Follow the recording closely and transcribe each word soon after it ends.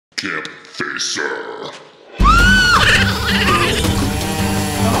Campfacer.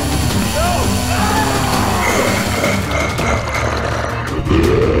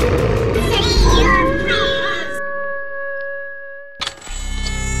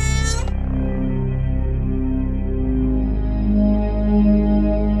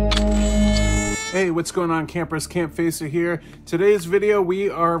 Hey, what's going on, campers? Campfacer here. Today's video, we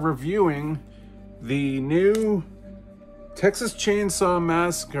are reviewing the new Texas Chainsaw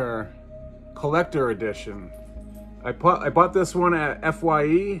Massacre Collector Edition. I bought this one at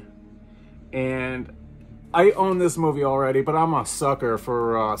FYE, and I own this movie already, but I'm a sucker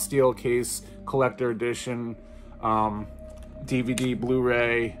for steel case Collector Edition, DVD,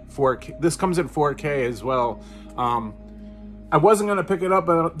 Blu-ray, 4K. This comes in 4K as well. I wasn't going to pick it up,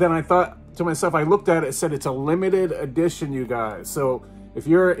 but then I thought to myself, I looked at it, it said it's a limited edition, you guys. So if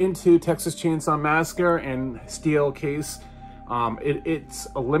you're into Texas Chainsaw Massacre and steel case, it's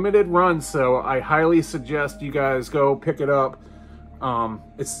a limited run, so I highly suggest you guys go pick it up.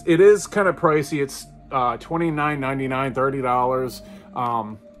 It is kind of pricey. It's $29.99, $30,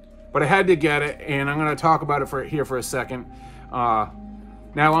 but I had to get it, and I'm going to talk about it for a second.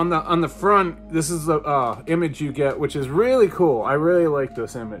 Now on the front, this is the image you get, which is really cool. I really like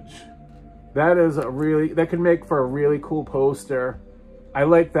this image. That could make for a really cool poster. I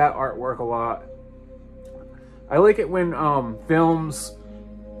like that artwork a lot. I like it when films,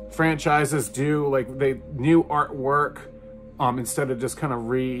 franchises do like new artwork instead of just kind of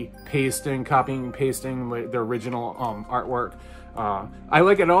copying and pasting the original artwork. I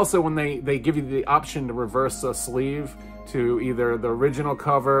like it also when they give you the option to reverse the sleeve to either the original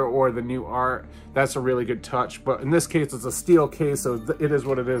cover or the new art. That's a really good touch. But in this case, it's a steel case, so it is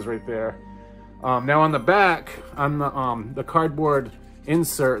what it is right there. Now on the back, on the cardboard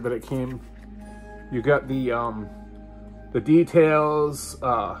insert that it came, you got the details,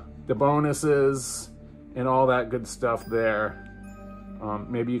 the bonuses, and all that good stuff there.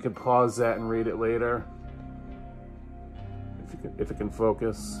 Maybe you could pause that and read it later, if it can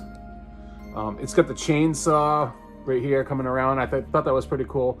focus. It's got the chainsaw right here coming around. I thought that was pretty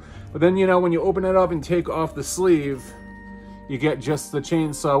cool. But then, you know, when you open it up and take off the sleeve, you get just the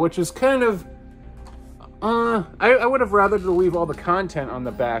chainsaw, which is kind of, I would have rather to leave all the content on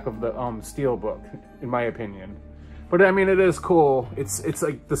the back of the STEELBOOK, in my opinion. But I mean, it is cool. It's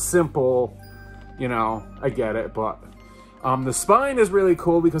like the simple, you know, I get it. But the spine is really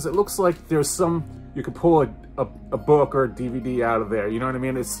cool because it looks like there's you could pull a book or a DVD out of there. You know what I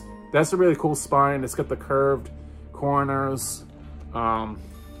mean? That's a really cool spine. It's got the curved corners. Yeah,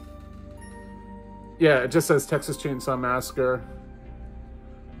 it just says Texas Chainsaw Massacre.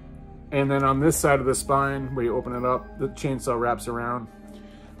 And then on this side of the spine, where you open it up, the chainsaw wraps around.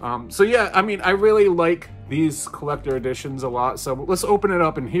 So yeah, I mean, I really like these collector editions a lot. So let's open it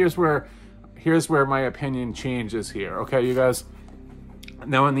up, and here's where my opinion changes here. Okay, you guys.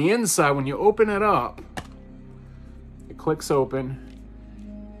 Now on the inside, when you open it up, it clicks open.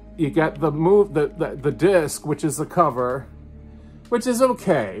 You get the disc, which is the cover, which is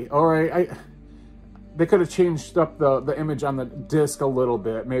okay. All right, they could have changed up the image on the disc a little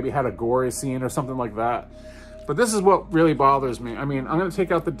bit, maybe had a gory scene or something like that. But this is what really bothers me. I mean, I'm going to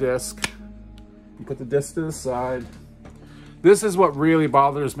take out the disc and put the disc to the side. This is what really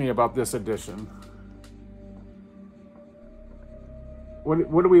bothers me about this edition.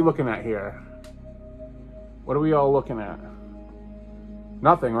 What are we looking at here? What are we all looking at?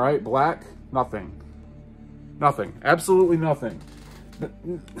 Nothing, right? Black? Nothing. Nothing. Absolutely nothing.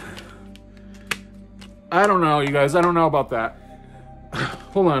 I don't know, you guys. I don't know about that.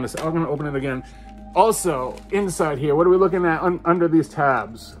 Hold on a second. I'm going to open it again. Also, inside here, what are we looking at under these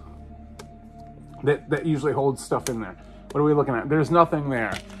tabs that usually hold stuff in there? What are we looking at? There's nothing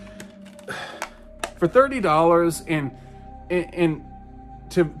there. For $30 and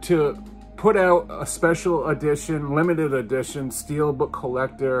to put out a special edition, limited edition, STEELBOOK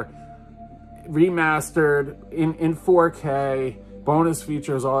collector, remastered in 4K, bonus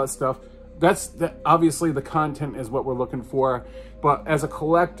features, all that stuff. Obviously the content is what we're looking for, but as a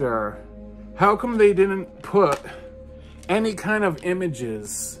collector, how come they didn't put any kind of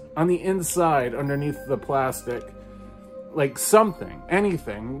images on the inside underneath the plastic? Like something,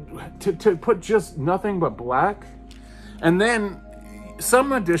 anything, to put just nothing but black? And then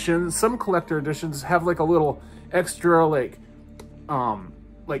some editions, some collector editions have like a little extra like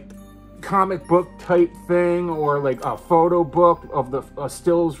comic book type thing, or like a photo book of the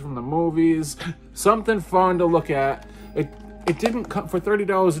stills from the movies, something fun to look at. It didn't come for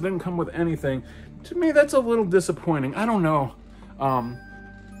 $30. It didn't come with anything. To me, that's a little disappointing. I don't know.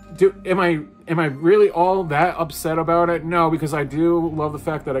 am I really all that upset about it? No, because I do love the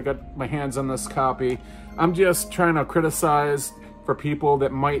fact that I got my hands on this copy. I'm just trying to criticize for people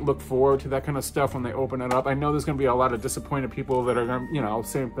that might look forward to that kind of stuff when they open it up. I know there's going to be a lot of disappointed people that are going to, you know,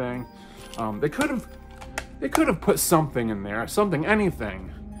 same thing. They could have put something in there, something,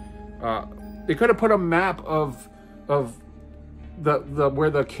 anything. They could have put a map of the where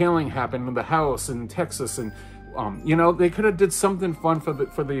the killing happened in the house in Texas, and you know, they could have did something fun for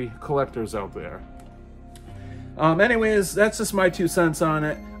the collectors out there. Anyways, that's just my 2 cents on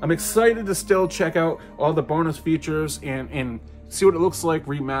it. I'm excited to still check out all the bonus features and see what it looks like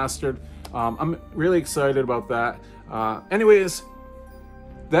remastered. I'm really excited about that. Anyways,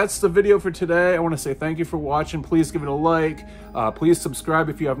 that's the video for today. I want to say thank you for watching. Please give it a like. Please subscribe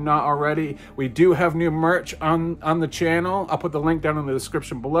if you have not already. We do have new merch on the channel. I'll put the link down in the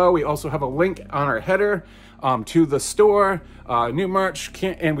description below. We also have a link on our header to the store. New merch,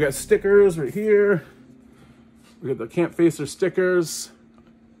 and we got stickers right here. We got the Campfacer stickers.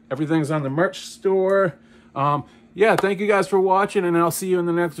 Everything's on the merch store. Yeah, thank you guys for watching, and I'll see you in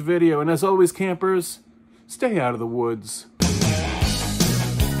the next video. And as always, campers, stay out of the woods.